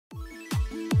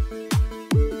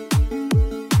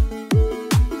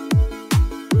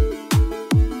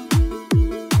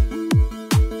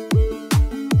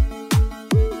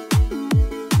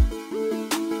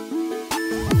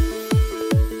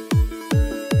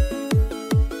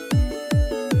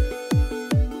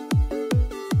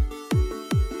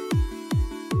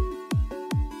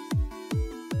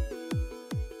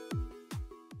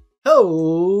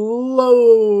Hello,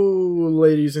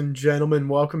 ladies and gentlemen.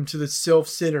 Welcome to the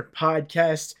Self-Centered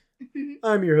Podcast.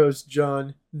 I'm your host,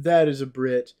 John. That is a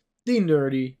Brit. The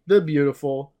nerdy, the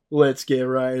beautiful. Let's get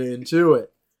right into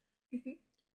it.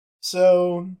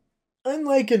 So,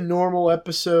 unlike a normal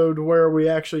episode where we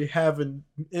actually have an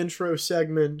intro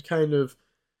segment, kind of,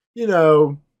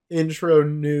 intro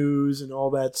news and all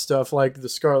that stuff, like the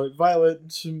Scarlet Violet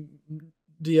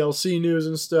DLC news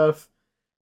and stuff,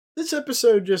 this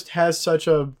episode just has such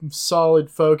a solid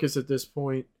focus at this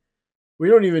point. We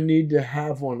don't even need to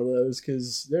have one of those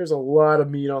because there's a lot of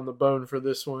meat on the bone for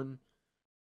this one.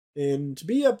 And to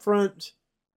be upfront,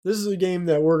 this is a game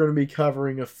that we're going to be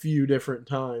covering a few different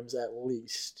times at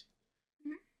least.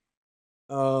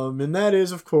 And that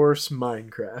is, of course,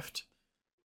 Minecraft.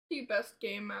 The best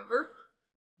game ever.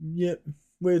 Yep.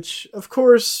 Which, of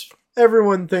course,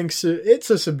 everyone thinks it's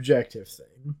a subjective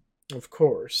thing. Of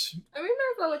course. I mean,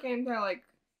 there's other games I like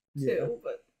too,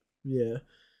 but... Yeah.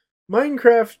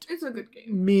 Minecraft it's a good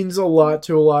game. Means a lot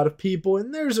to a lot of people,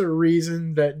 and there's a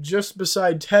reason that just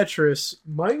beside Tetris,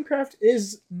 Minecraft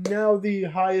is now the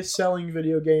highest selling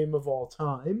video game of all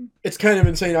time. It's kind of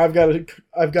insane. I've got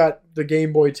the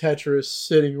Game Boy Tetris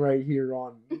sitting right here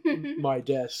on my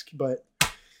desk, but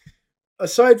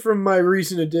aside from my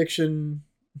recent addiction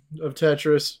of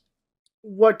Tetris,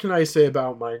 what can I say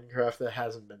about Minecraft that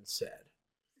hasn't been said?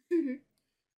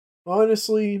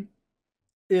 Honestly,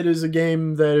 it is a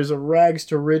game that is a rags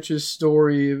to riches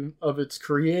story of its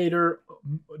creator,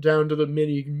 down to the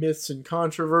many myths and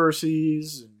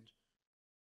controversies, and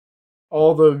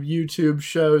all the YouTube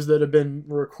shows that have been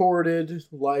recorded,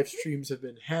 live streams have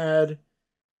been had,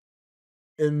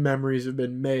 and memories have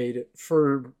been made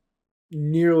for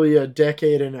nearly a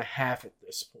decade and a half at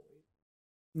this point.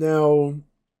 Now,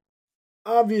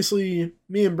 obviously,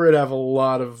 me and Britt have a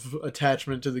lot of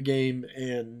attachment to the game,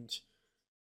 and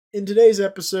in today's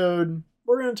episode,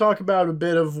 we're going to talk about a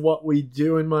bit of what we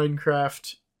do in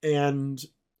Minecraft, and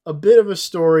a bit of a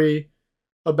story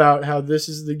about how this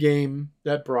is the game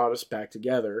that brought us back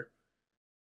together.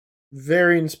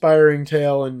 Very inspiring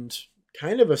tale, and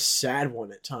kind of a sad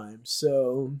one at times,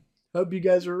 so hope you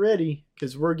guys are ready,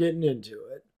 because we're getting into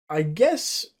it. I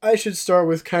guess I should start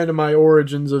with kind of my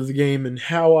origins of the game and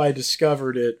how I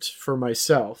discovered it for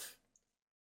myself.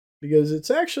 Because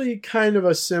it's actually kind of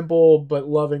a simple but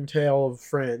loving tale of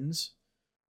friends.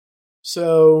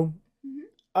 So,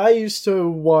 I used to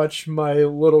watch my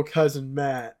little cousin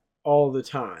Matt all the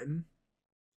time.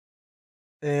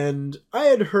 And I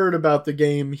had heard about the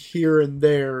game here and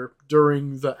there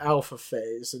during the alpha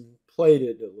phase and played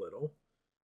it a little.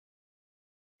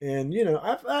 And,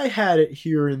 I had it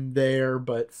here and there,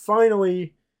 but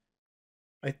finally,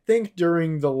 I think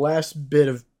during the last bit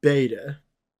of beta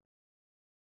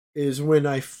is when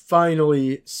I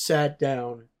finally sat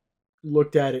down,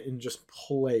 looked at it, and just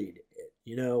played it.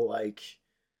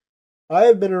 I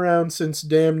have been around since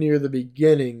damn near the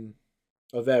beginning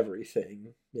of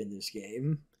everything in this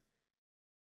game.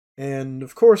 And,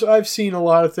 of course, I've seen a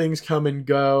lot of things come and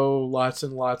go, lots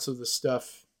and lots of the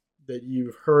stuff that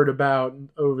you've heard about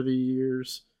over the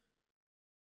years.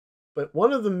 But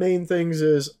one of the main things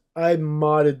is I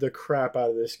modded the crap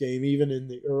out of this game, even in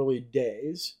the early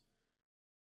days.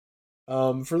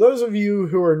 For those of you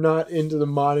who are not into the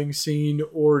modding scene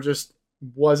or just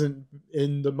wasn't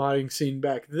in the modding scene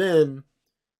back then,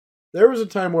 there was a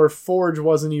time where Forge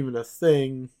wasn't even a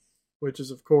thing, which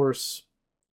is, of course,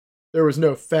 there was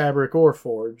no Fabric or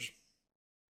Forge.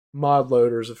 Mod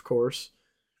loaders, of course.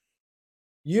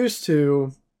 Used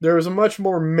to, there was a much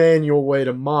more manual way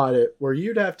to mod it, where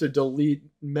you'd have to delete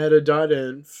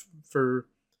meta.env for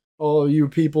all you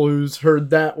people who's heard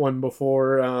that one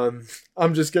before.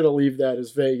 I'm just going to leave that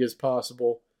as vague as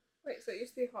possible. Wait, so it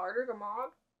used to be harder to mod?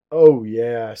 Oh,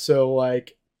 yeah. So,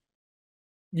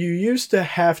 you used to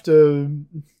have to,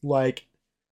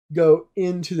 go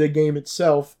into the game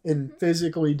itself and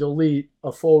physically delete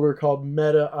a folder called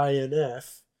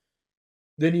meta.inf.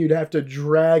 Then you'd have to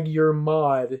drag your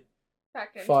mod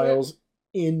files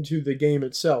into the game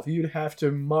itself. You'd have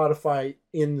to modify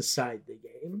inside the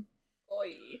game.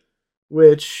 Oy.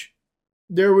 Which,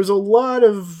 there was a lot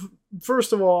of...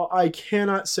 First of all, I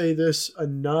cannot say this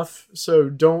enough, so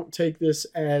don't take this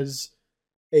as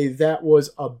that was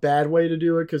a bad way to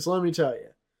do it, because let me tell you,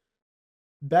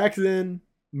 back then,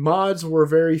 mods were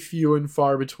very few and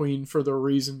far between for the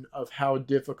reason of how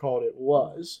difficult it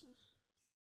was.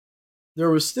 There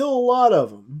was still a lot of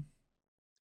them,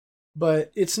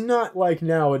 but it's not like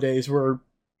nowadays where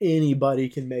anybody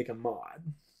can make a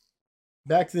mod.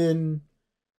 Back then,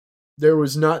 there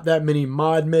was not that many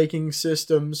mod making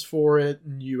systems for it,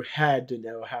 and you had to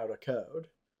know how to code.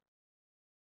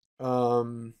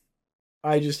 Um,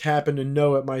 I just happened to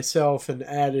know it myself and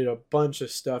added a bunch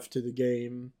of stuff to the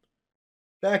game.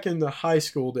 Back in the high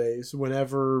school days,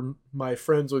 whenever my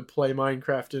friends would play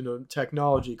Minecraft in a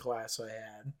technology class I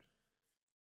had.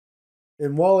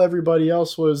 And while everybody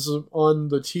else was on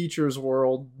the teacher's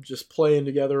world just playing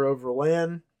together over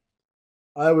LAN,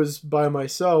 I was by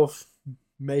myself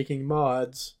making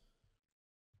mods.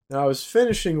 And I was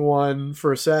finishing one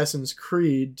for Assassin's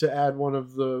Creed to add one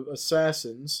of the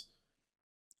assassins.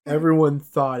 Everyone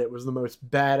thought it was the most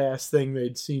badass thing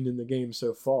they'd seen in the game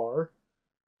so far.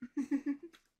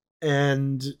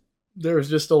 And there was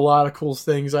just a lot of cool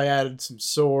things. I added some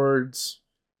swords.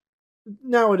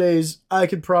 Nowadays, I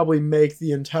could probably make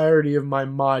the entirety of my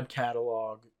mod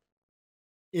catalog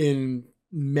in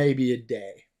maybe a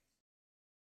day.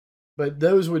 But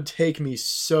those would take me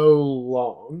so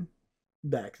long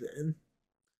back then.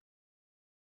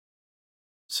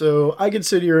 So I could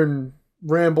sit here and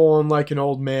ramble on like an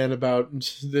old man about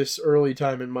this early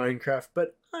time in Minecraft,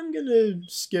 but I'm going to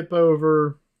skip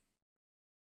over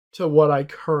to what I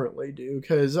currently do,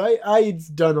 because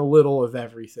I've done a little of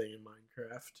everything in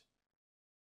Minecraft.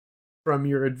 From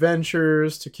your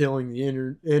adventures to killing the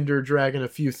Ender Dragon a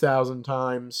few thousand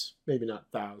times. Maybe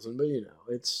not thousand, but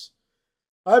it's...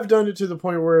 I've done it to the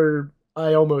point where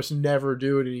I almost never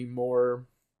do it anymore.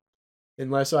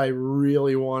 Unless I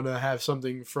really want to have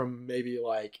something from maybe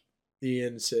like the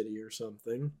End City or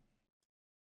something.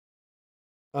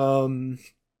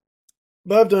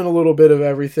 But I've done a little bit of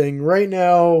everything. Right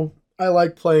now, I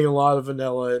like playing a lot of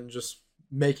vanilla and just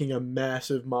making a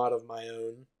massive mod of my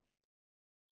own.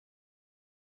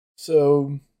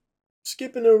 So,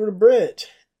 skipping over to Britt,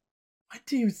 what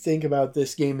do you think about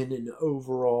this game in an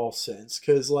overall sense?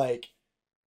 Because, like,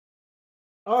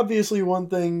 obviously one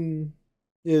thing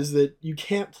is that you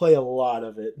can't play a lot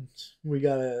of it. We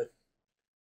gotta...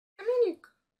 I mean,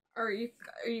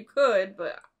 you could,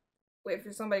 but if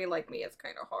you're somebody like me, it's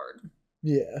kind of hard.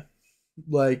 Yeah.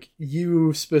 Like, you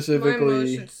My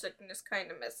specifically... motion sickness kind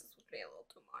of messes with me a little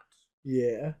too much.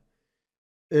 Yeah.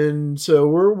 And so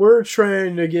we're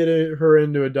trying to get her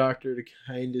into a doctor to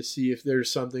kind of see if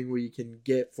there's something we can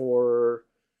get for her.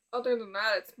 Other than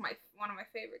that, it's one of my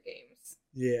favorite games.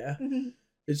 Yeah.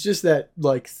 It's just that,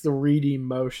 like, 3D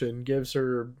motion gives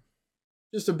her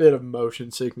just a bit of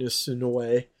motion sickness in a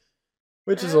way,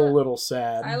 which is a little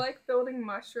sad. I like building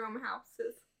mushroom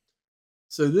houses.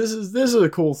 So this is a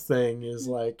cool thing, is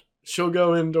like she'll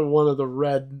go into one of the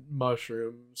red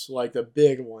mushrooms, like the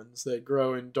big ones that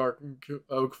grow in dark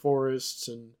oak forests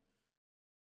and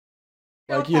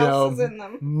like,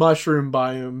 mushroom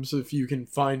biomes if you can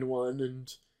find one,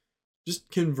 and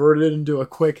just convert it into a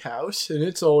quick house, and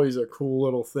it's always a cool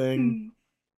little thing.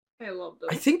 I love those.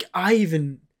 I think I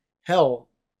even, hell,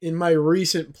 in my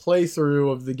recent playthrough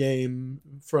of the game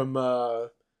from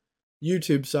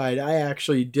YouTube side, I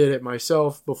actually did it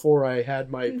myself before I had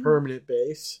my permanent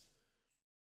base.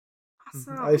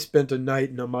 Awesome. I spent a night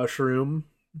in a mushroom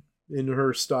in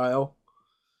her style,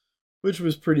 which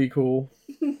was pretty cool.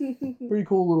 Pretty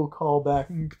cool little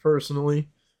callback, personally.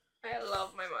 I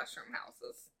love my mushroom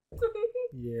houses.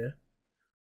 Yeah.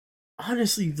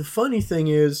 Honestly, the funny thing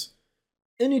is,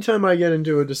 anytime I get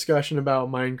into a discussion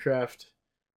about Minecraft,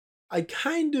 I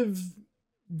kind of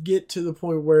get to the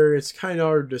point where it's kind of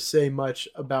hard to say much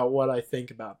about what I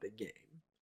think about the game.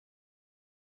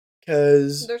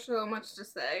 Because there's so much to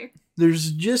say.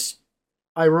 There's just,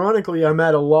 ironically, I'm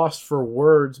at a loss for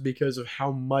words because of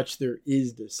how much there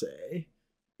is to say.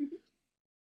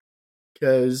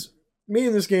 Because me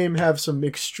and this game have some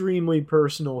extremely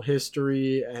personal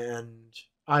history, and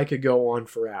I could go on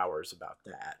for hours about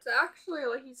that. It's actually,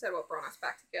 like you said, what brought us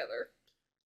back together.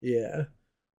 Yeah.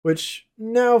 Which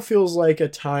now feels like a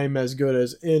time as good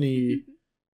as any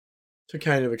to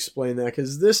kind of explain that,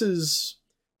 because this is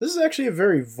actually a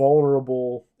very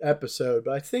vulnerable episode,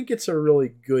 but I think it's a really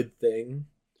good thing.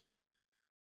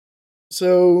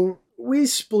 So we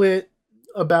split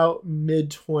about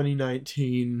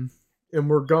mid-2019, and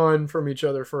we're gone from each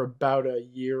other for about a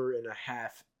year and a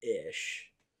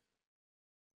half-ish.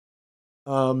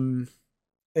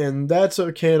 And that's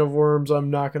a can of worms I'm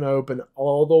not going to open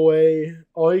all the way.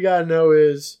 All you got to know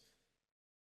is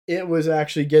it was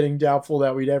actually getting doubtful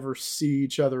that we'd ever see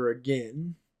each other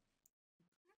again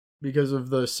because of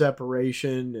the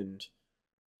separation and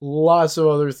lots of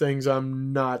other things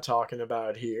I'm not talking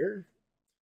about here.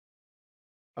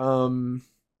 And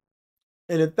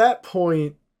at that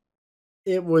point,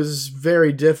 it was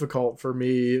very difficult for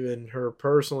me and her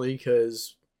personally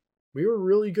because we were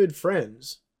really good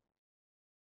friends.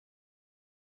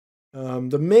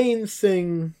 The main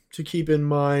thing to keep in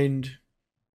mind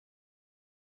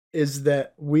is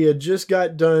that we had just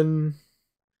got done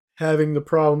having the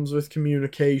problems with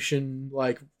communication,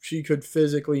 like she could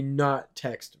physically not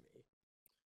text me.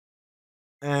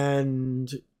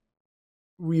 And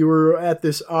we were at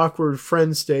this awkward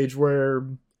friend stage where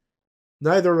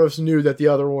neither of us knew that the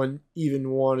other one even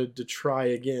wanted to try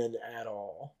again at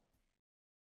all.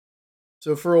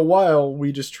 So for a while,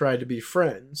 we just tried to be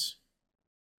friends.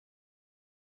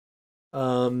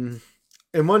 And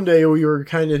one day we were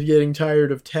kind of getting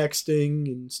tired of texting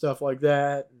and stuff like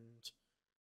that. And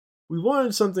we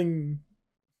wanted something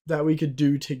that we could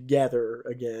do together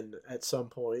again at some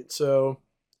point. So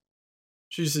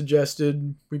she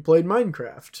suggested we played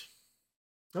Minecraft.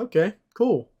 Okay,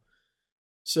 cool.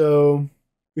 So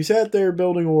we sat there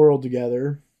building a world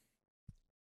together.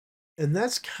 And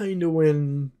that's kind of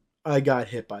when I got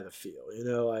hit by the feel,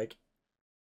 like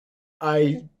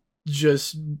I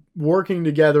just working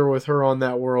together with her on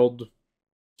that world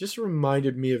just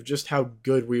reminded me of just how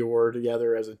good we were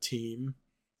together as a team.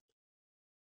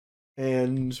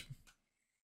 And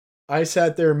I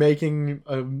sat there making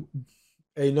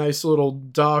a nice little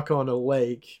dock on a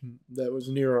lake that was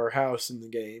near our house in the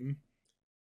game.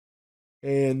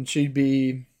 And she'd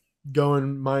be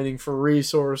going mining for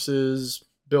resources,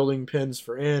 building pens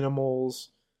for animals.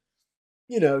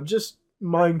 Just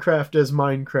Minecraft as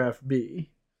Minecraft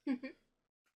be.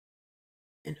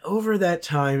 And over that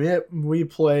time, we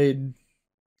played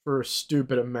for a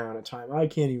stupid amount of time. I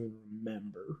can't even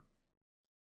remember.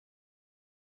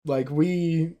 Like,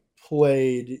 we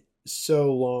played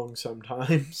so long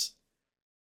sometimes.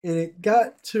 And it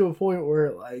got to a point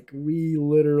where, like, we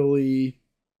literally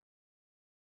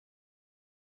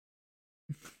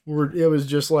it was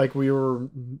just like we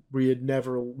had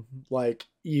never, like,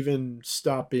 even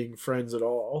stopped being friends at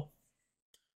all.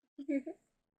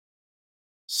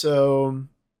 So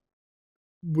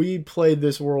we played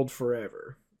this world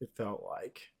forever, it felt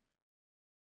like.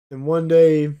 And one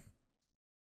day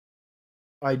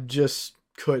I just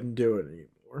couldn't do it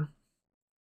anymore.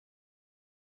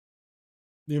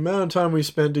 The amount of time we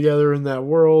spent together in that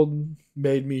world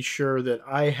made me sure that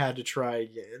I had to try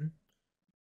again.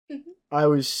 I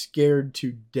was scared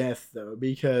to death, though,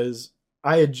 because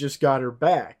I had just got her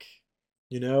back.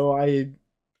 If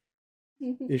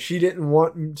she didn't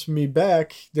want me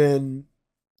back, then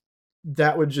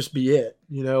that would just be it.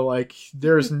 Like,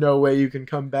 there's no way you can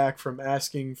come back from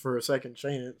asking for a second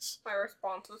chance. My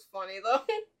response was funny, though.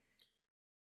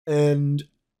 And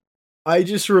I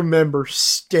just remember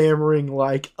stammering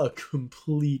like a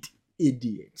complete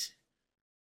idiot.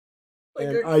 Like,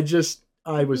 and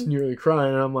I was nearly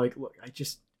crying, and I'm like, look,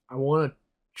 I want to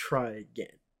try again.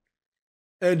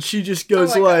 And she just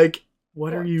goes like,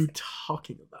 what are you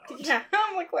talking about? Yeah,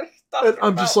 I'm like, what are you talking about?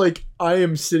 I'm just like, I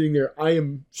am sitting there, I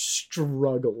am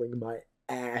struggling my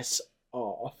ass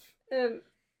off. And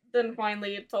then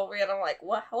finally you told me, and I'm like,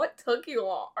 what took you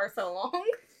so long?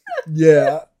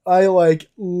 Yeah, I like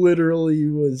literally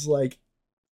was like,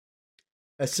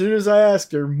 as soon as I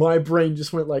asked her, my brain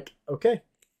just went like, okay,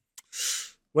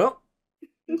 well,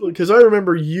 because I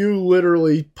remember you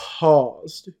literally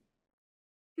paused.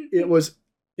 It was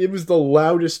the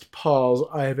loudest pause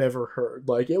I have ever heard.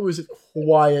 Like, it was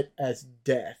quiet as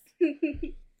death.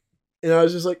 And I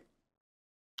was just like,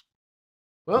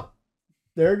 well,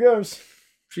 there it goes.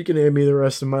 She can hand me the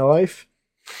rest of my life.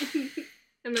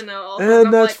 And then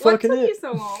and that's like, fucking what took it. You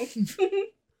so long?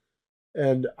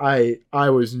 And I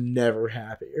was never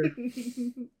happier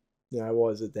than I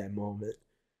was at that moment.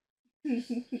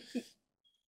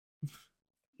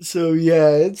 So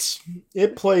yeah,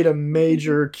 it played a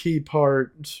major key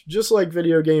part, just like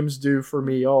video games do for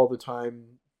me all the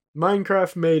time.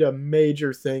 Minecraft made a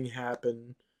major thing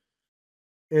happen.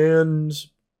 And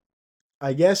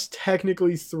I guess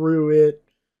technically through it,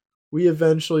 we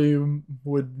eventually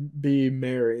would be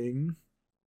marrying,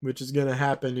 which is going to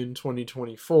happen in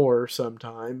 2024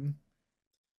 sometime.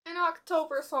 In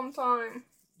October sometime.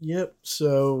 Yep,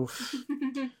 so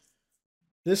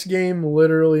this game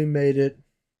literally made it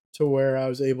to where I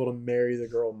was able to marry the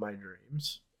girl of my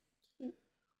dreams.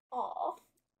 Aww.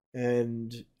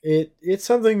 And it's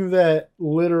something that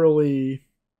literally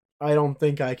I don't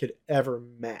think I could ever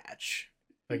match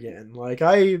again. Like,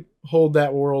 I hold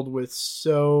that world with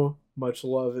so much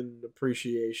love and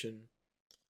appreciation.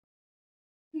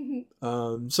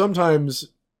 Sometimes,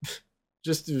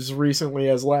 just as recently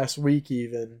as last week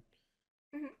even,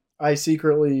 I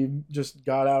secretly just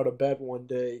got out of bed one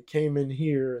day, came in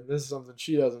here, and this is something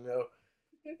she doesn't know.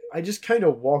 I just kind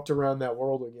of walked around that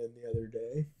world again the other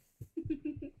day.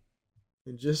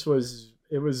 It just was,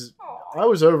 I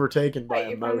was overtaken by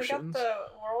emotions. You finally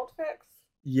got the world fixed?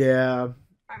 Yeah.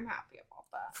 I'm happy about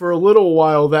that. for a little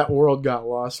while that world got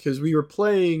lost because we were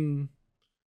playing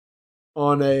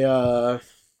on a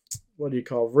what do you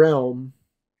call Realm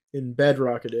in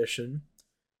Bedrock Edition,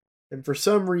 and for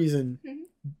some reason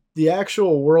the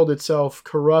actual world itself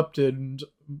corrupted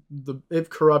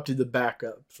the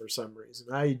backup for some reason.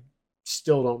 I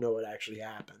still don't know what actually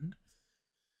happened.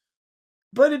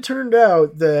 But it turned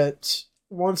out that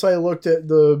once I looked at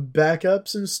the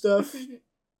backups and stuff,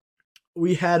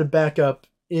 we had a backup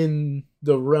in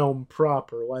the realm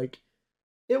proper. Like,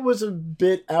 it was a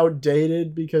bit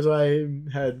outdated because I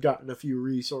had gotten a few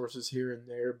resources here and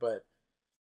there, but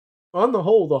on the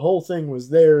whole thing was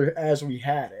there as we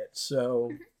had it.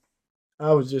 So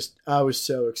I was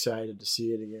so excited to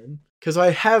see it again. Because I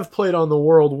have played on the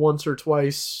world once or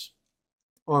twice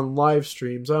on live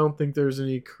streams. I don't think there's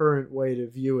any current way to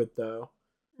view it, though.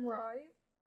 Right.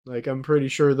 Like, I'm pretty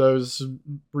sure those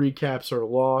recaps are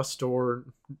lost or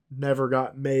never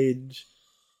got made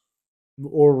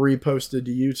or reposted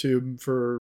to YouTube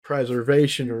for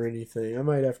preservation or anything. I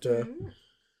might have to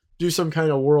do some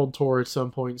kind of world tour at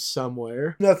some point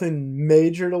somewhere. Nothing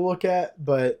major to look at,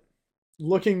 but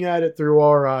looking at it through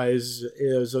our eyes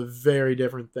is a very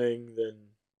different thing than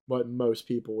what most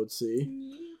people would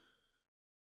see.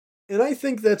 And I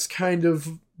think that's kind of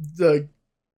the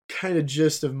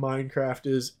gist of Minecraft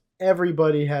is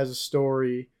everybody has a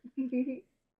story.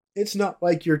 It's not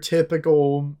like your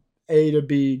typical A to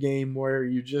B game where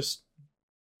you just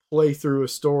play through a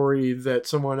story that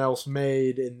someone else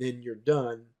made and then you're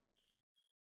done.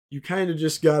 You kind of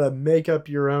just gotta make up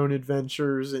your own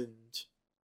adventures and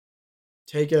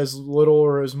take as little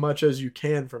or as much as you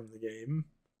can from the game.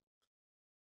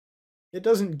 It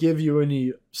doesn't give you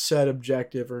any set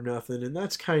objective or nothing, and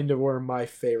that's kind of where my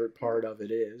favorite part of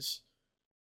it is.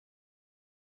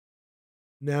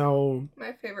 Now,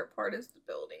 my favorite part is the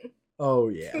building. Oh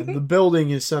yeah, the building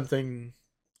is something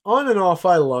on and off.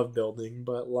 I love building,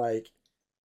 but like,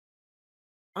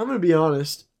 I'm gonna be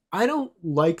honest, I don't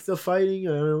like the fighting.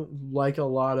 I don't like a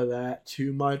lot of that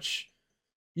too much.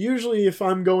 Usually, if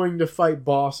I'm going to fight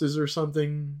bosses or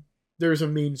something, there's a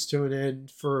means to an end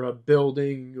for a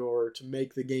building or to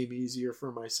make the game easier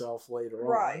for myself later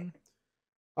on.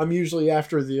 I'm usually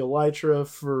after the Elytra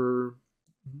for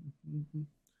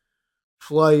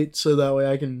flight, so that way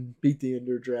I can beat the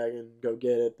Ender Dragon, go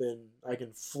get it, then I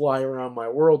can fly around my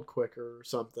world quicker or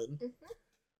something.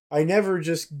 I never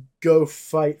just go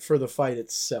fight for the fight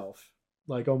itself,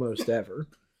 like almost ever.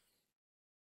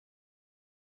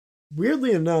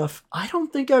 Weirdly enough, I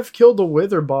don't think I've killed a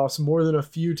Wither boss more than a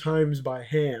few times by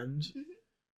hand.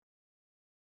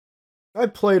 I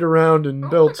played around and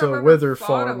built a Wither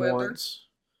farm once.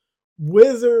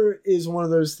 Wither is one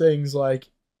of those things,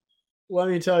 like, let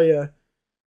me tell you,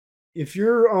 if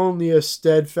you're only a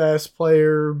steadfast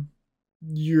player,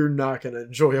 you're not going to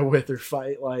enjoy a Wither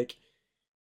fight. Like,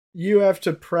 you have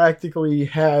to practically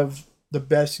have the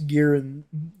best gear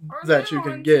that you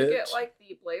can get. You get like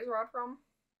the blaze rod from?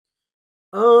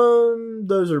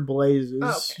 Those are blazes.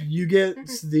 Oh, okay. You get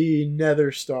the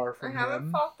Nether Star from I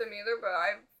haven't fought them either, but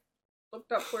I've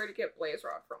looked up where to get blaze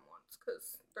rod from once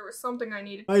because there was something I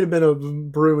needed. Might have been a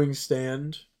brewing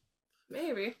stand.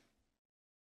 Maybe.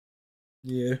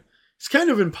 Yeah. It's kind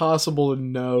of impossible to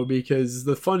know because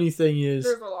the funny thing is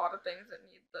there's a lot of things that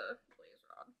need the blaze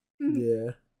rod.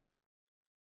 Yeah.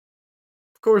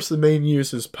 Of course the main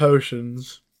use is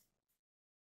potions.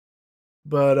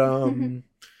 But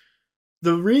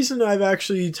the reason I've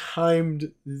actually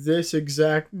timed this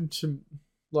exact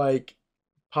like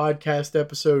podcast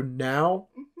episode now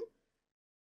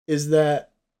is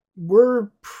that we're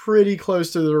pretty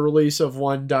close to the release of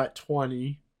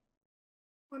 1.20.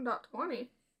 1.20?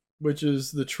 Which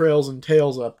is the Trails and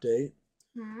Tales update.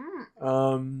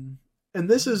 And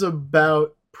this is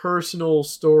about personal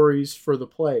stories for the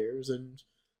players and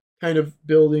kind of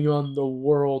building on the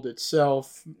world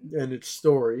itself and its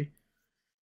story.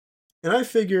 And I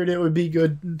figured it would be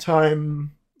good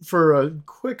time for a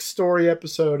quick story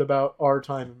episode about our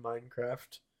time in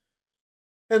Minecraft.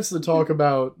 Hence the talk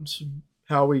about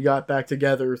how we got back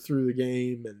together through the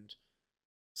game. And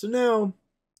so now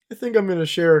I think I'm going to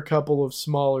share a couple of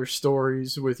smaller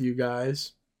stories with you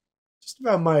guys. Just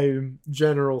about my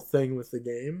general thing with the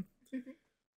game.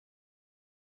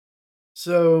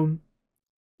 So,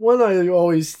 one I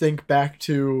always think back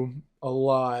to a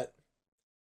lot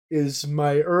is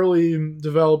my early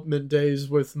development days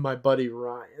with my buddy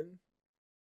Ryan.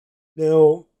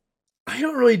 Now, I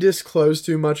don't really disclose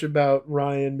too much about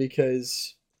Ryan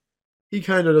because he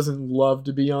kind of doesn't love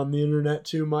to be on the internet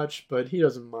too much, but he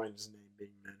doesn't mind his name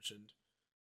being mentioned.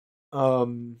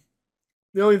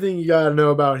 The only thing you gotta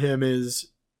know about him is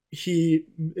he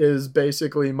is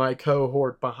basically my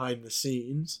cohort behind the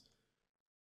scenes.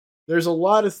 There's a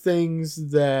lot of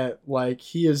things that like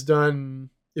he has done.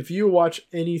 If you watch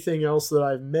anything else that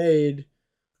I've made,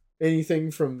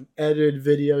 anything from edited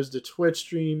videos to Twitch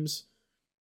streams,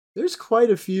 there's quite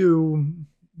a few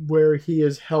where he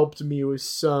has helped me with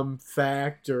some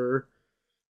fact or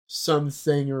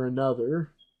something or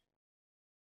another.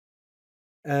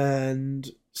 And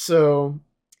so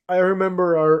I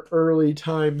remember our early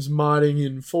times modding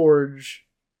in Forge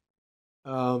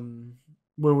when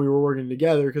we were working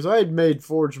together because I had made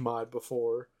Forge mod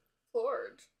before.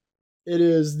 Forge. It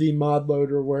is the mod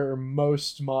loader where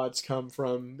most mods come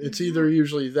from. It's either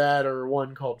usually that or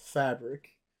one called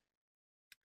Fabric.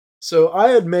 So I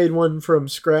had made one from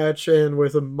scratch and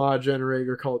with a mod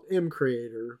generator called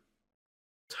MCreator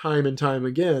time and time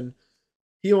again.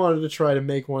 He wanted to try to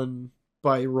make one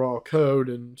by raw code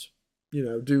and,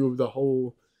 do the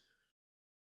whole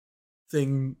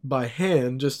thing by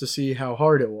hand just to see how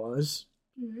hard it was.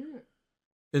 Mm-hmm.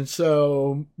 And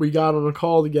so we got on a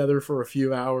call together for a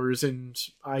few hours and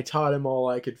I taught him all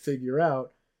I could figure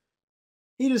out.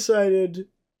 He decided,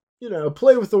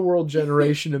 play with the world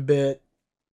generation a bit,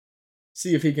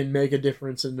 see if he can make a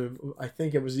difference in I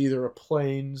think it was either a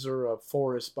plains or a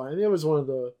forest biome. It was one of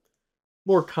the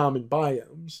more common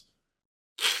biomes.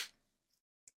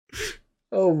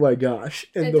 Oh my gosh.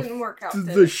 And it didn't work out.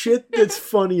 The shit that's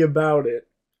funny about it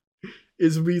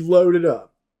is we load it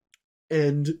up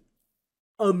and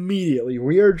immediately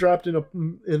we are dropped in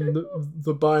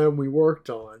the biome we worked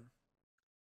on.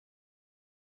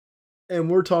 And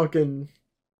we're talking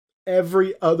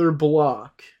every other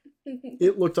block.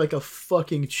 It looked like a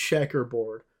fucking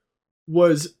checkerboard.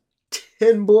 Was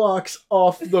 10 blocks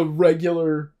off the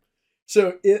regular.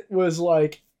 So it was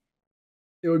like,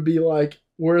 it would be like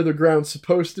where the ground's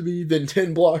supposed to be, then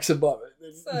 10 blocks above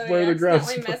it. So where the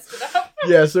ground's messed it up.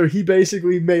 Yeah, so he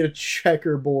basically made a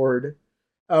checkerboard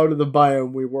out of the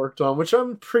biome we worked on, which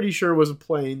I'm pretty sure was a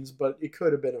plains, but it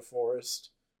could have been a forest.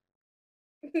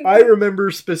 I remember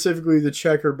specifically the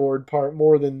checkerboard part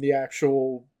more than the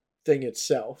actual thing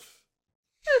itself.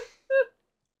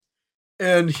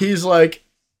 And he's like,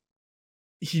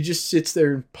 he just sits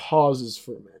there and pauses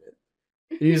for a minute.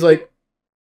 And he's like,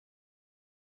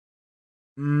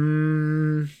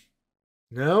 no?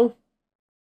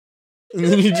 And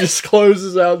then he just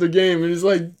closes out the game and he's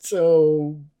like,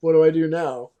 so what do I do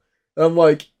now? And I'm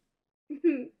like,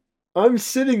 I'm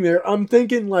sitting there, I'm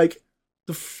thinking like,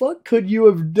 the fuck could you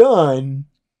have done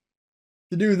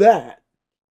to do that?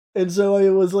 And so I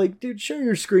was like, dude, share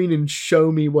your screen and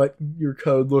show me what your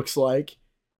code looks like.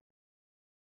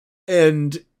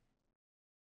 And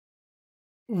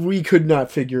we could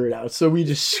not figure it out. So we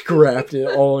just scrapped it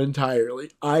all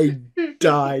entirely. I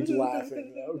died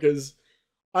laughing though, because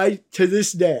to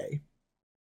this day,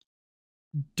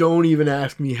 don't even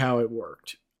ask me how it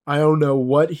worked. I don't know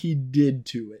what he did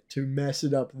to it to mess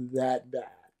it up that bad.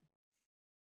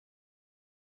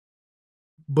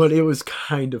 But it was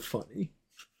kind of funny.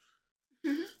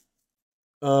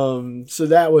 So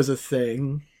that was a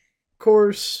thing. Of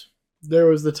course, there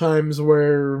was the times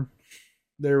where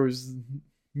there was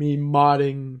me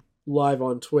modding live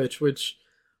on Twitch, which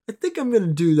I think I'm going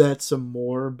to do that some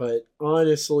more, but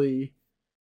honestly,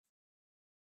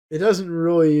 it doesn't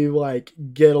really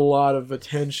get a lot of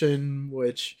attention,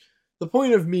 which the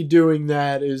point of me doing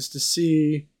that is to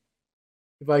see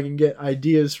if I can get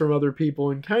ideas from other people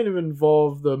and kind of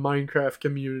involve the Minecraft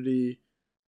community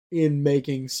in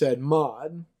making said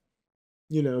mod.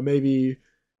 Maybe,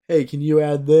 hey, can you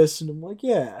add this? And I'm like,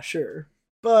 yeah, sure.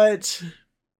 But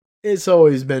it's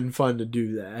always been fun to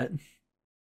do that.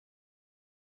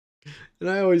 And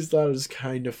I always thought it was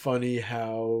kind of funny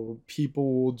how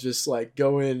people will just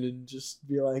go in and just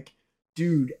be like,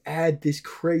 dude, add this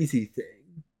crazy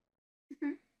thing.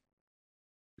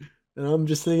 And I'm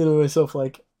just thinking to myself,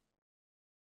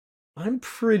 I'm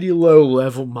pretty low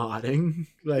level modding.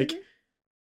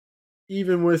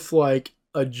 Even with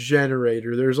a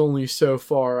generator, there's only so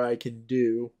far I can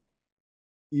do.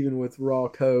 Even with raw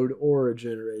code or a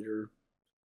generator,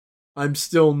 I'm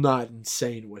still not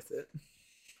insane with it.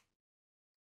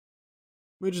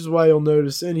 Which is why you'll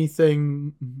notice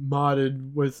anything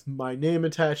modded with my name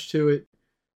attached to it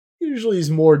usually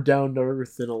is more down to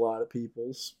earth than a lot of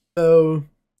people's. So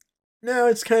now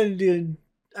it's kind of,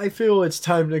 I feel it's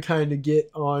time to kind of get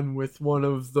on with one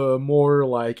of the more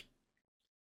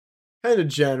kind of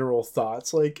general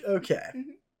thoughts. Okay,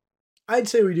 I'd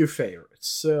say we do favorites.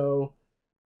 So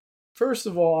first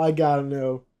of all, I gotta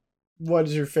know, what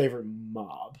is your favorite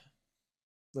mob?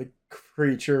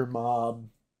 Creature, mob,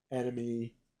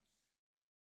 enemy.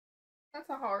 That's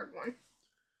a hard one.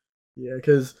 Yeah,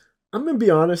 because I'm gonna be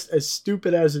honest, as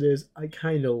stupid as it is, I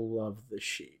kind of love the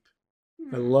sheep.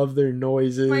 I Hmm. love their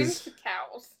Mine's noises. the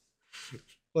cows.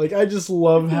 Like, I just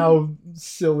love how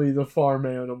silly the farm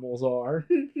animals are.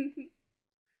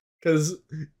 Because,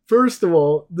 first of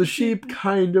all, the sheep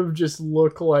kind of just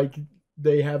look like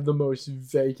they have the most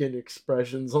vacant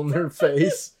expressions on their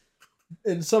face.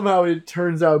 And somehow it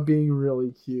turns out being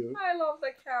really cute. I love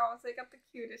the cows. They got the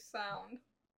cutest sound.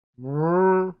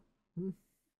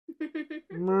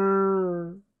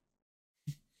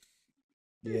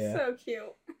 They're Yeah. so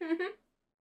cute.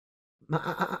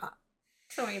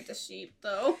 So ain't the sheep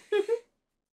though.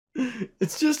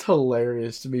 It's just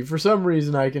hilarious to me. For some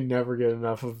reason, I can never get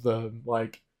enough of the,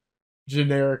 like,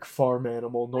 generic farm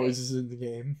animal Wait. noises in the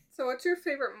game. So what's your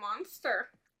favorite monster?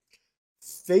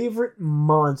 Favorite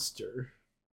monster?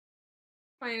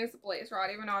 Mine is Blaze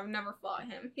Rod, even though I've never fought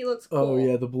him. He looks Oh, cool.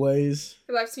 yeah, the Blaze.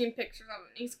 Because I've seen pictures of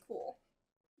him. He's cool.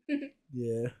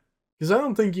 Yeah. Because I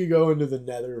don't think you go into the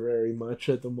nether very much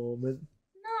at the moment.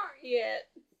 Not yet.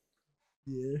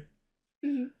 Yeah.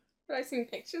 But I've seen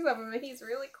pictures of him and he's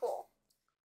really cool.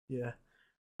 Yeah.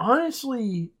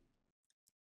 Honestly,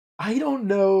 I don't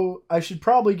know. I should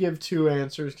probably give two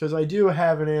answers because I do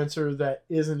have an answer that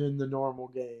isn't in the normal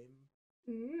game.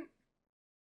 Mm.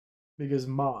 Because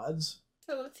mods.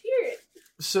 So let's hear it.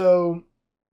 So,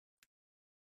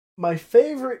 my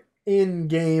favorite in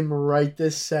game right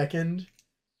this second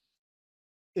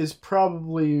is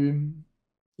probably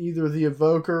either the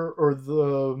Evoker or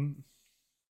the.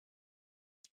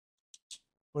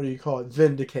 What do you call it?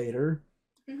 Vindicator.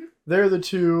 Mm-hmm. They're the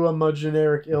two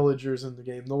generic illagers in the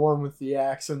game. The one with the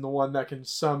axe and the one that can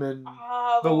summon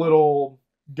the little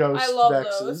ghost I love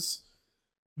Vexes.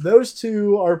 Those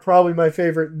two are probably my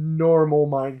favorite normal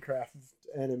Minecraft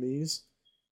enemies.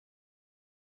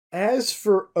 As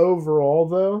for overall,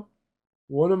 though,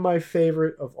 one of my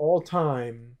favorite of all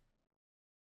time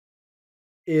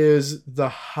is the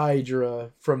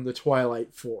Hydra from the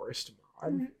Twilight Forest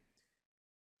mod. Mm-hmm.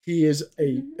 He is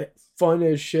a fun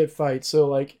as shit fight. So,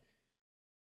 like,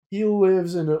 he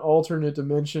lives in an alternate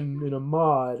dimension in a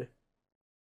mod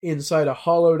inside a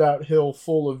hollowed out hill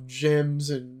full of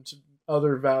gems and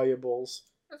other valuables.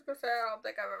 I was gonna say, I don't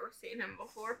think I've ever seen him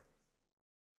before.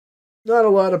 Not a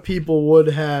lot of people would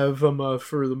have him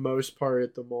for the most part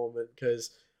at the moment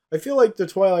because I feel like the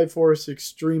Twilight Forest is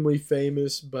extremely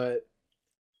famous, but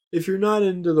if you're not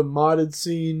into the modded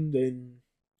scene, then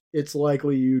it's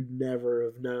likely you'd never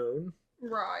have known.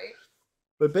 Right.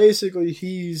 But basically,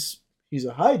 he's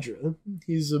a Hydra.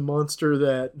 He's a monster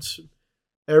that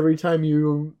every time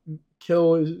you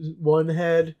kill one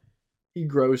head, he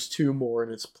grows two more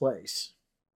in its place.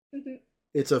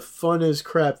 It's a fun as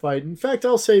crap fight. In fact,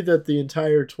 I'll say that the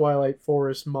entire Twilight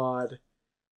Forest mod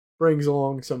brings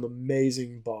along some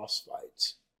amazing boss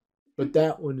fights. But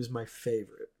that one is my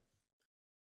favorite.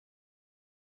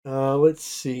 Let's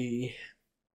see.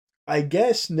 I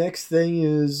guess next thing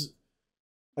is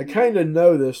I kind of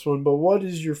know this one, but what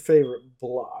is your favorite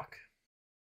block?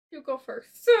 You go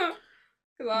first.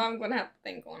 Because I'm going to have to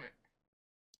think on it.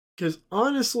 Because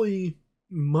honestly,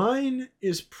 mine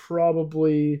is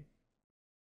probably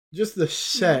just the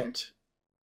set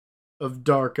of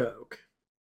Dark Oak.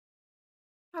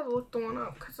 I have to look the one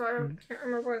up because I can't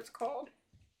remember what it's called.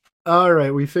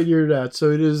 Alright, we figured it out.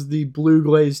 So it is the Blue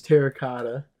Glazed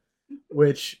Terracotta,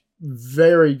 which,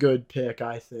 very good pick,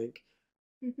 I think.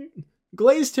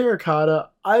 Glazed Terracotta,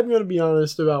 I'm going to be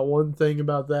honest about one thing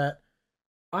about that.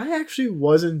 I actually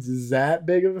wasn't that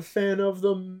big of a fan of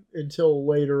them until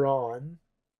later on.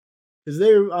 Because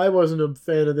I wasn't a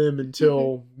fan of them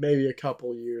until maybe a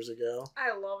couple years ago.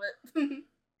 I love it.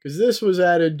 Because this was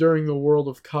added during the World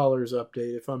of Colors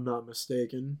update, if I'm not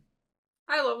mistaken.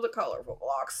 I love the colorful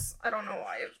blocks. I don't know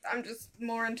why. I'm just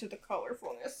more into the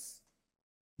colorfulness.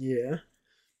 Yeah.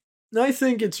 And I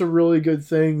think it's a really good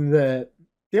thing that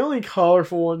the only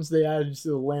colorful ones they added to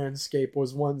the landscape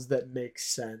was ones that make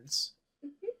sense.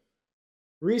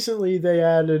 Recently, they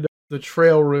added the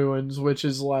Trail Ruins, which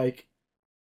is like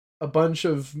a bunch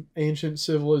of ancient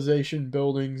civilization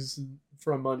buildings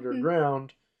from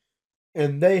underground.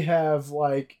 And they have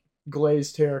like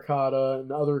glazed terracotta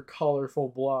and other colorful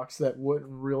blocks that wouldn't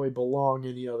really belong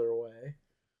any other way.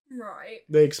 Right.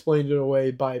 They explained it away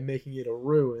by making it a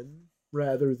ruin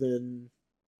rather than,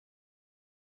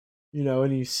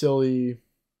 any silly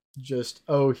just,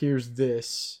 oh, here's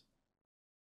this.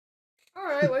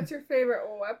 Alright, what's your favorite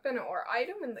weapon or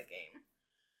item in the game?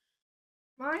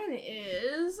 Mine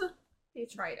is the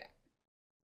trident.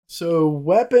 So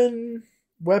weapon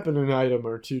and item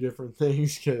are two different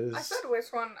things because I said which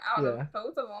one out of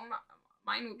both of them.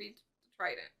 Mine would be the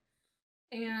trident.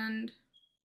 And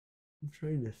I'm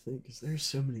trying to think, because there's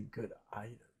so many good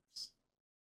items.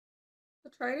 The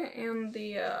trident and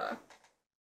the oh,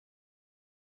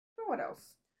 what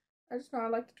else? I just know I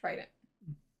like the trident.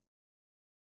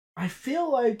 I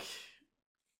feel like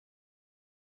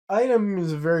item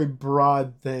is a very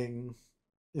broad thing,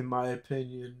 in my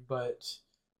opinion, but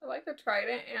I like the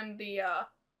trident and the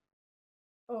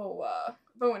bow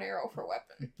and arrow for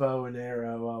weapon. bow and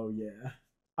arrow, oh yeah.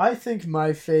 I think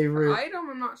my For favorite item,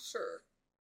 I'm not sure.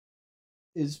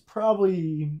 is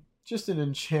probably just an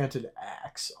enchanted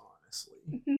axe,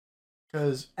 honestly.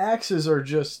 Because axes are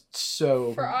just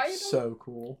so For item? so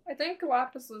cool. I think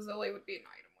lapis lazuli would be an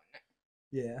item, wouldn't it?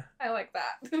 Yeah. I like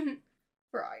that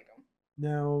for item.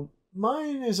 Now,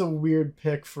 mine is a weird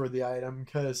pick for the item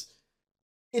because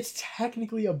it's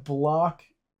technically a block,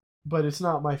 but it's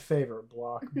not my favorite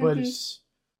block. But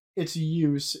its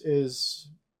use is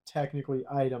technically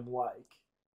item-like.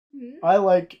 I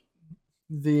like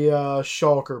the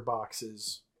shulker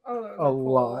boxes a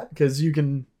lot because you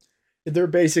can. They're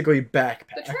basically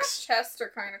backpacks. The trap chests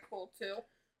are kind of cool too.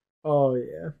 Oh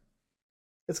yeah.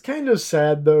 It's kind of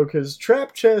sad though, because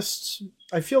trap chests,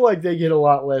 I feel like they get a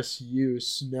lot less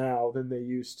use now than they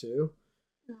used to.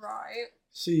 Right.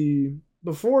 See,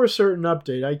 before a certain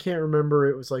update, I can't remember,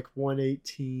 it was like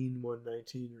 118,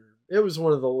 119, or it was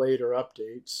one of the later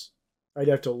updates. I'd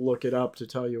have to look it up to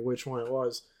tell you which one it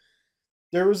was.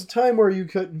 There was a time where you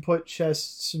couldn't put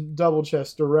chests, double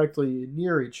chests, directly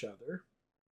near each other.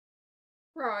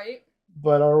 Right.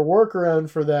 But our workaround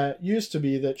for that used to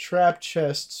be that trap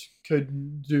chests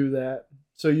could do that.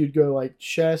 So you'd go like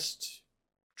chest,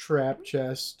 trap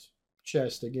chest,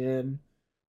 chest again.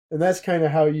 And that's kind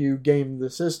of how you game the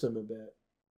system a bit.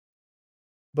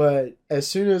 But as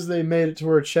soon as they made it to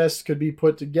where chests could be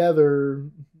put together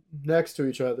next to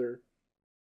each other,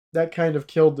 that kind of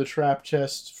killed the trap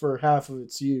chest for half of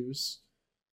its use.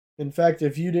 In fact,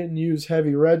 if you didn't use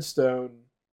heavy redstone,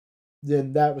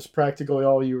 then that was practically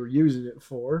all you were using it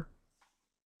for.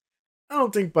 I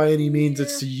don't think by any means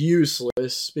it's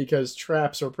useless, because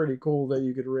traps are pretty cool that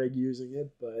you could rig using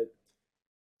it, but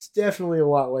it's definitely a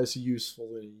lot less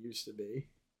useful than it used to be.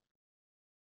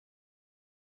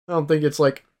 I don't think it's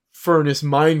like furnace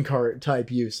minecart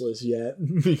type useless yet,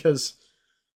 because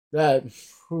that...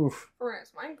 Oof.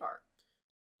 Furnace minecart.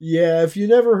 Yeah, if you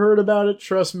never heard about it,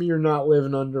 trust me, you're not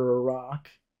living under a rock.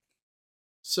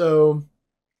 So,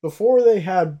 before they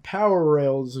had power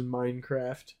rails in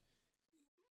Minecraft,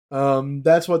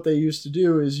 that's what they used to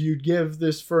do, is you'd give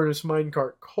this furnace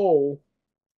minecart coal,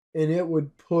 and it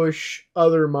would push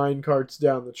other minecarts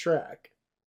down the track.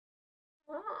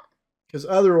 Because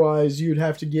otherwise, you'd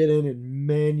have to get in and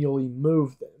manually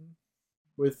move them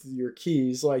with your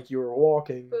keys like you were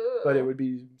walking, but it would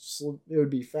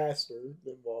be faster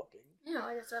than walking. Yeah,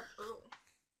 like I said,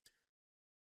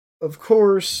 Of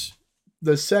course,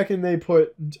 the second they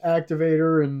put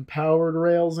activator and powered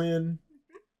rails in,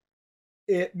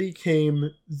 it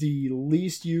became the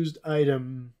least used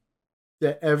item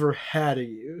that ever had a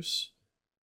use.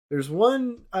 There's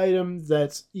one item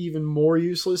that's even more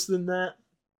useless than that,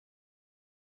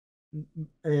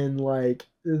 and like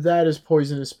that is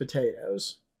poisonous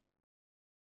potatoes.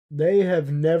 They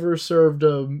have never served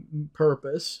a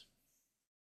purpose.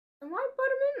 And why put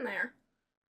them in there?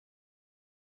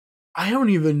 I don't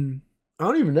even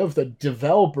know if the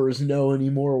developers know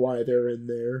anymore why they're in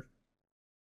there.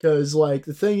 Because, like,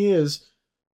 the thing is,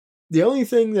 the only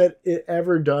thing that it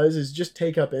ever does is just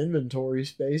take up inventory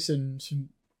space and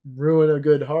ruin a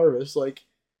good harvest. Like,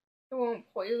 It won't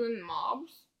poison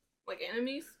mobs? Like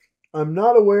enemies? I'm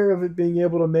not aware of it being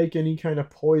able to make any kind of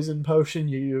poison potion.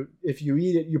 If you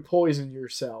eat it, you poison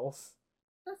yourself.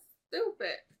 That's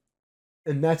stupid.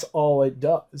 And that's all it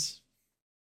does.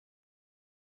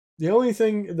 The only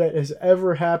thing that has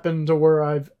ever happened to where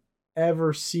I've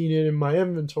ever seen it in my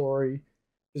inventory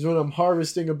is when I'm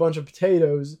harvesting a bunch of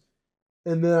potatoes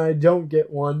and then I don't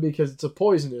get one because it's a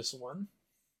poisonous one.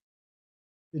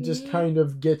 It just kind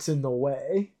of gets in the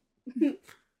way.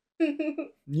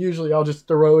 Usually I'll just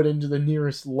throw it into the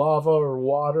nearest lava or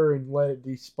water and let it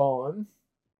despawn.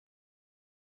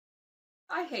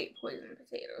 I hate poison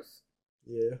potatoes.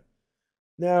 Yeah.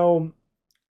 Now,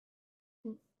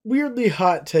 weirdly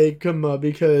hot take,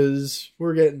 because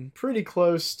we're getting pretty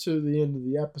close to the end of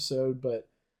the episode, but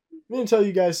I'm going to tell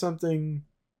you guys something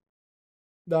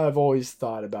that I've always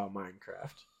thought about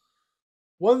Minecraft.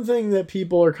 One thing that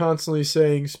people are constantly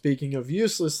saying, speaking of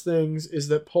useless things, is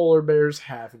that polar bears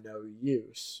have no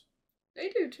use. They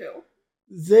do too.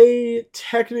 They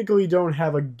technically don't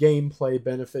have a gameplay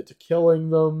benefit to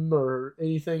killing them or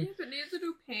anything. Yeah, but neither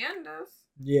do pandas.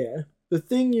 Yeah. the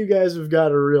thing you guys have got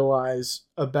to realize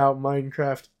about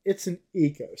Minecraft, it's an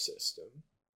ecosystem.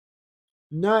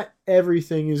 Not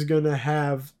everything is going to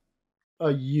have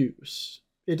a use.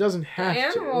 It doesn't have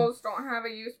animals don't have a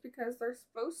use because they're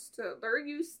supposed to.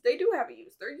 They do have a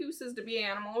use. Their use is to be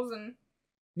animals and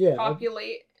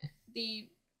populate the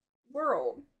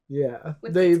world. Yeah.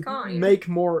 With they its kind.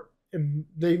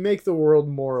 they make the world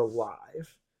more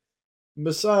alive.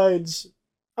 Besides,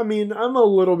 I mean, I'm a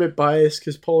little bit biased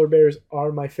because polar bears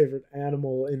are my favorite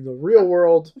animal in the real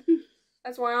world.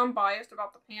 That's why I'm biased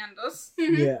about the pandas.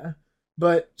 Yeah.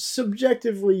 But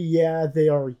subjectively, yeah, they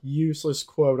are useless,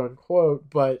 quote unquote,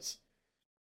 but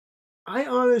I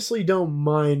honestly don't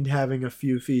mind having a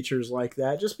few features like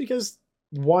that just because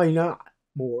why not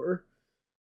more?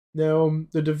 Now,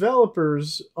 the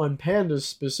developers on Pandas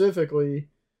specifically,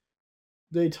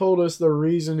 they told us the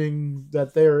reasoning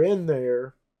that they're in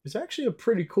there is actually a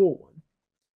pretty cool one.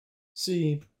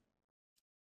 See,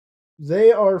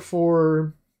 they are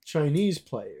for Chinese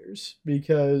players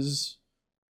because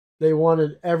they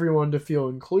wanted everyone to feel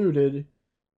included,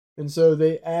 and so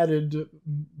they added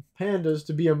pandas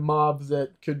to be a mob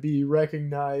that could be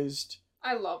recognized.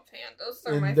 I love pandas.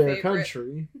 They're in my their favorite.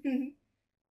 Country.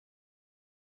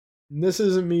 And this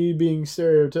isn't me being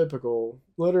stereotypical.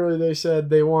 Literally, they said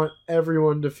they want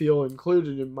everyone to feel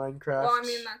included in Minecraft. Well, I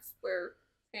mean, that's where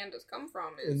pandas come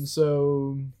from. And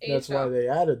so that's Asia. why they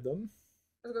added them.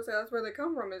 I was gonna say that's where they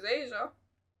come from, is Asia.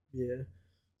 Yeah.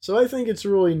 So I think it's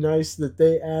really nice that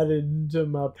they added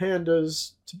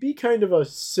pandas to be kind of a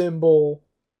symbol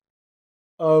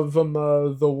of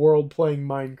the world playing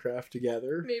Minecraft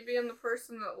together. Me being the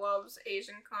person that loves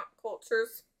Asian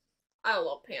cultures, I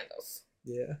love pandas.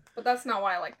 Yeah. But that's not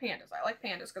why I like pandas. I like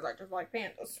pandas because I just like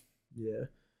pandas. Yeah.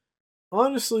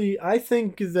 Honestly, I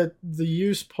think that the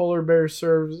use polar bear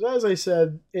serves, as I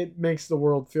said, it makes the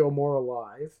world feel more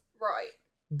alive. Right.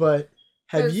 But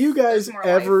have you guys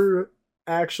ever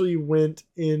actually went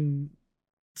in,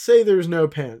 say there's no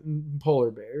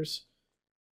polar bears,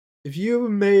 if you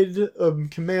made a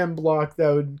command block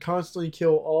that would constantly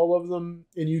kill all of them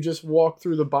and you just walk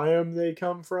through the biome they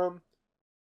come from,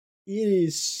 it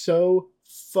is so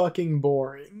fucking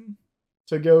boring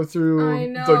to go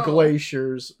through the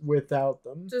glaciers without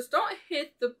them. Just don't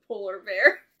hit the polar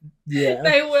bear. Yeah.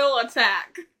 They will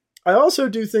attack. I also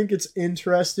do think it's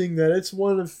interesting that it's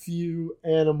one of few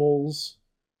animals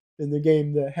in the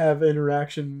game that have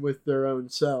interaction with their own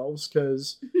selves,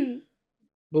 because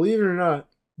believe it or not,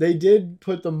 they did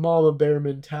put the mama bear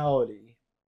mentality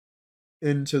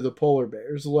into the polar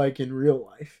bears, like in real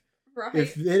life. Right.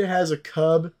 If it has a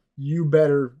cub, you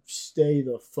better stay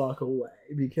the fuck away,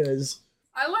 because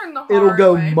I learned the hard way. It'll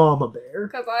go mama bear.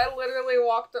 Because I literally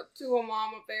walked up to a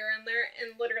mama bear in there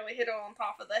and literally hit her on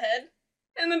top of the head.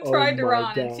 And then tried to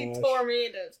run, and she tore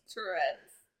me to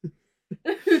shreds.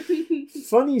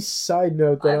 Funny side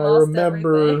note that I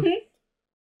remember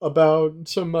about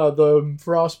some the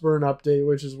Frostburn update,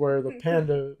 which is where the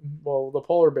the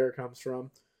polar bear comes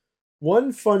from.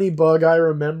 One funny bug I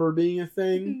remember being a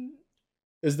thing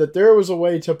is that there was a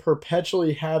way to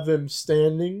perpetually have them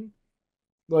standing,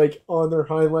 like on their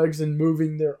hind legs and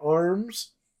moving their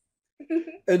arms,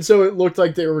 and so it looked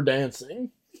like they were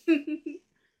dancing.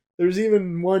 There's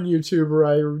even one YouTuber,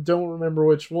 I don't remember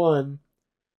which one,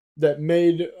 that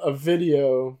made a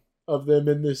video of them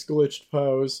in this glitched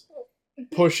pose,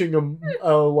 pushing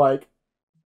a like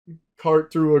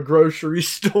cart through a grocery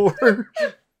store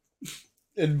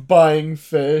and buying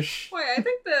fish. Wait, I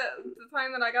think the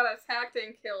time that I got attacked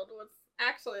and killed was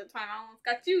actually the time I almost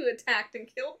got you attacked and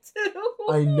killed too.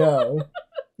 I know,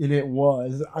 and it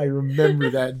was. I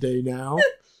remember that day now.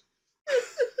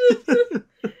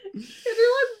 And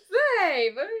you're like,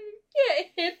 babe, you can't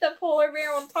hit the polar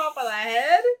bear on top of the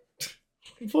head.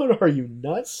 What are you,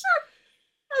 nuts?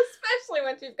 Especially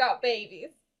when she's got babies.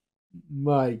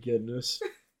 My goodness.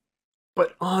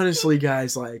 But honestly,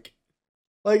 guys, like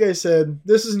I said,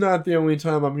 this is not the only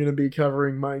time I'm going to be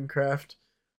covering Minecraft.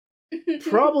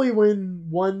 Probably when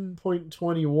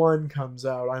 1.21 comes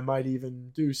out, I might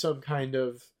even do some kind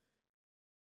of,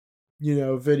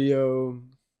 video.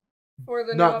 For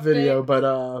the not video,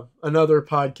 but another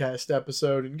podcast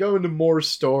episode, and go into more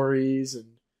stories and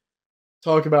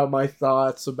talk about my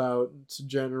thoughts about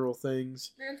general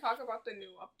things. We're going to talk about the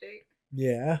new update.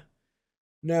 Yeah.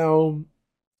 Now,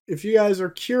 if you guys are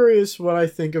curious what I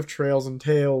think of Trails and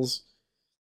Tales,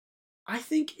 I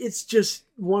think it's just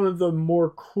one of the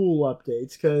more cool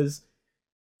updates, because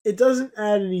it doesn't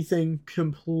add anything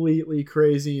completely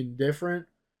crazy and different,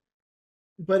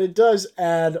 but it does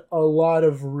add a lot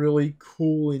of really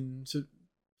cool and,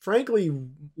 frankly,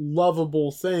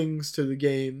 lovable things to the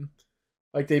game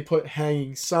Like they put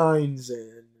hanging signs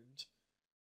in, and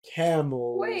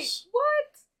camels. Wait, what?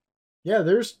 Yeah,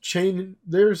 there's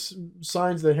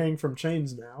signs that hang from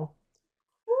chains now.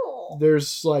 Cool.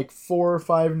 There's like 4 or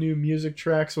 5 new music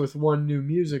tracks with 1 new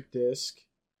music disc.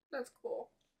 That's cool.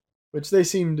 Which they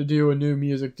seem to do a new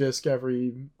music disc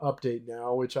every update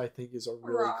now, which I think is a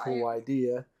really cool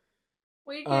idea.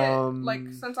 We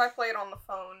get since I play it on the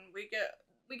phone, we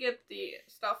get the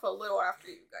stuff a little after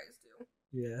you guys do.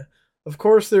 Yeah. Of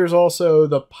course there's also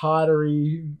the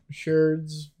pottery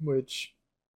sherds, which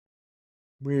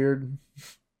weird.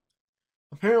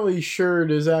 Apparently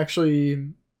sherd is actually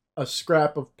a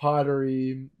scrap of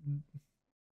pottery.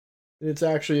 It's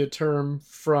actually a term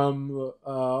from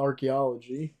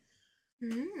archaeology.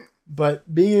 Mm.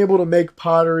 But being able to make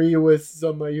pottery with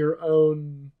some of your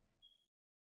own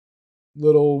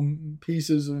little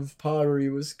pieces of pottery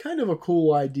was kind of a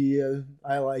cool idea.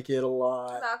 I like it a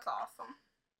lot. That's awesome.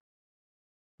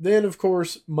 Then, of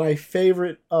course, my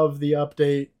favorite of the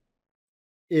update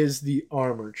is the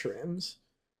armor trims.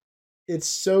 It's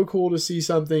so cool to see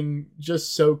something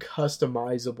just so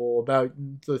customizable about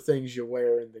the things you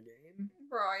wear in the game.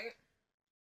 Right.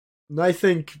 And I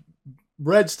think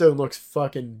Redstone looks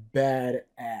fucking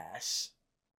badass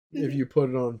if you put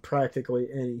it on practically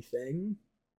anything.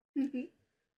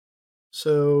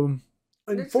 So,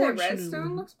 unfortunately,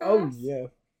 Redstone looks badass? Oh yeah,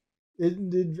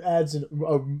 it adds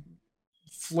a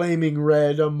flaming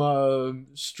red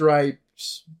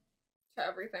stripes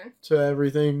to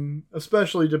everything,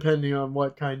 especially depending on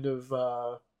what kind of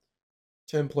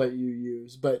template you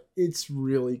use. But it's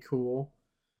really cool.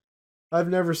 I've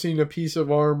never seen a piece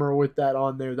of armor with that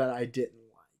on there that I didn't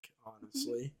like,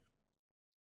 honestly.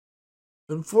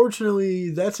 Unfortunately,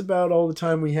 that's about all the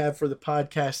time we have for the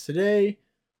podcast today.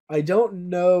 I don't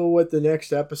know what the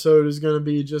next episode is going to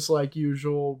be, just like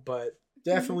usual, but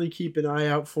definitely keep an eye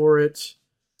out for it.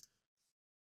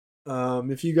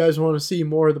 If you guys want to see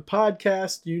more of the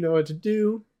podcast, you know what to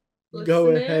do. Go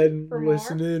ahead and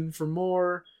listen in for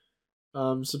more.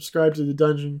 Subscribe to the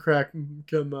Dungeon Crackum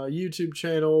YouTube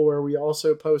channel, where we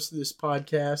also post this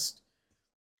podcast.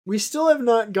 We still have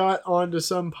not got onto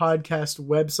some podcast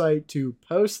website to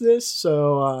post this,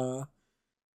 so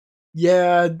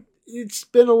yeah, it's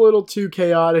been a little too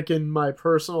chaotic in my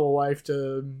personal life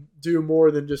to do more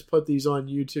than just put these on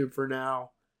YouTube for now.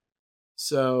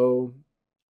 So,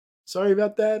 sorry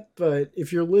about that, but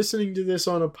if you're listening to this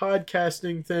on a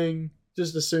podcasting thing,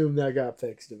 just assume that got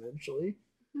fixed eventually.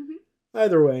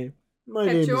 Either way, my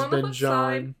name has been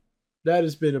John. That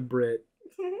has been a Brit.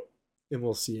 And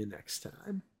we'll see you next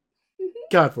time.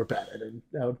 God, we're bad at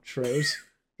outros.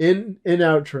 In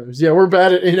outros. Yeah, we're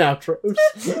bad at in outros.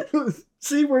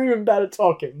 See, we're even bad at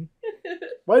talking.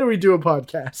 Why do we do a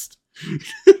podcast?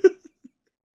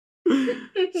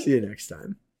 See you next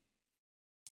time.